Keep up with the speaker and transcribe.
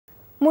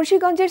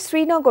মুন্সিগঞ্জের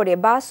শ্রীনগরে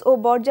বাস ও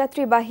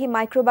বরযাত্রীবাহী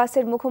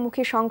মাইক্রোবাসের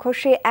মুখোমুখি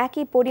সংঘর্ষে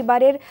একই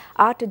পরিবারের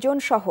 ৮ জন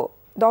সহ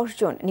 ১০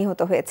 জন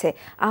নিহত হয়েছে,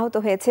 আহত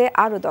হয়েছে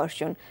আরও ১০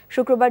 জন।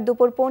 শুক্রবার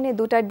দুপুর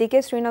 ১:৩০টার দিকে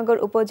শ্রীনগর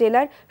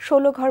উপজেলার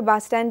 ১৬ঘর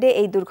বাসস্ট্যান্ডে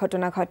এই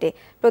দুর্ঘটনা ঘটে।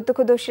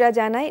 প্রত্যক্ষদর্শীরা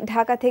জানায়,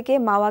 ঢাকা থেকে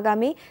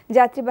মাওয়াগামী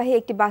যাত্রীবাহী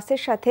একটি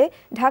বাসের সাথে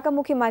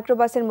ঢাকামুখী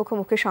মাইক্রোবাসের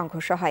মুখোমুখি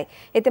সংঘর্ষ হয়।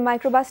 এতে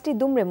মাইক্রোবাসটি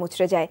দুমড়ে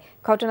মুচড়ে যায়।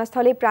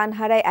 ঘটনাস্থলেই প্রাণ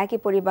হারায় একই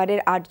পরিবারের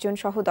 ৮ জন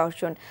সহ ১০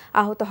 জন,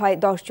 আহত হয়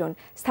 ১০ জন।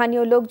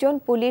 স্থানীয় লোকজন,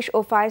 পুলিশ ও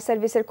ফায়ার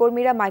সার্ভিসের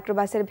কর্মীরা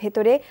মাইক্রোবাসের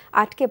ভেতরে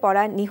আটকে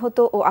পড়া নিহত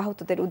ও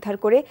আহতদের উদ্ধার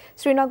করে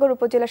শ্রীনগর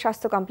উপজেলা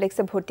স্বাস্থ্য কমপ্লেক্সে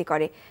ভর্তি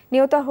করে।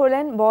 নিহত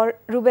হলেন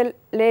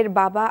রুবেলের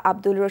বাবা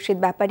আব্দুল রশিদ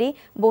ব্যাপারী,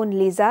 বোন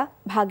লিজা,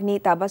 ভাগ্নি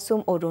তাবাসুম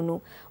ও রুনু।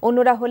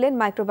 অন্যরা হলেন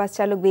মাইক্রোবাস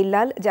চালক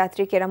বিল্লাল,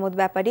 যাত্রী কেরামত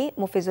ব্যাপারী,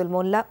 মুফিজুল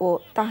মোল্লা ও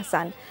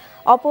তাহসান।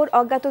 অপর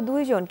অজ্ঞাত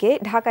 ২ জনকে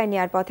ঢাকায়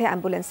নেয়ার পথে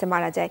অ্যাম্বুলেন্সে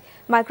মারা যায়।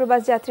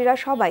 মাইক্রোবাস যাত্রীরা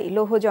সবাই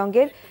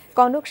লৌহজঙ্গের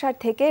কনকসার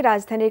থেকে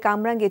রাজধানীর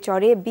কামরাঙ্গে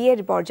চড়ে বিয়ের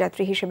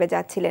বরযাত্রী হিসেবে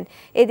যাচ্ছিলেন।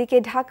 এদিকে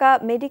ঢাকা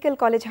মেডিকেল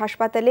কলেজ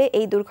হাসপাতালে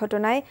এই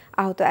দুর্ঘটনায়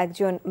আহত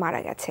একজন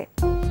মারা গেছে।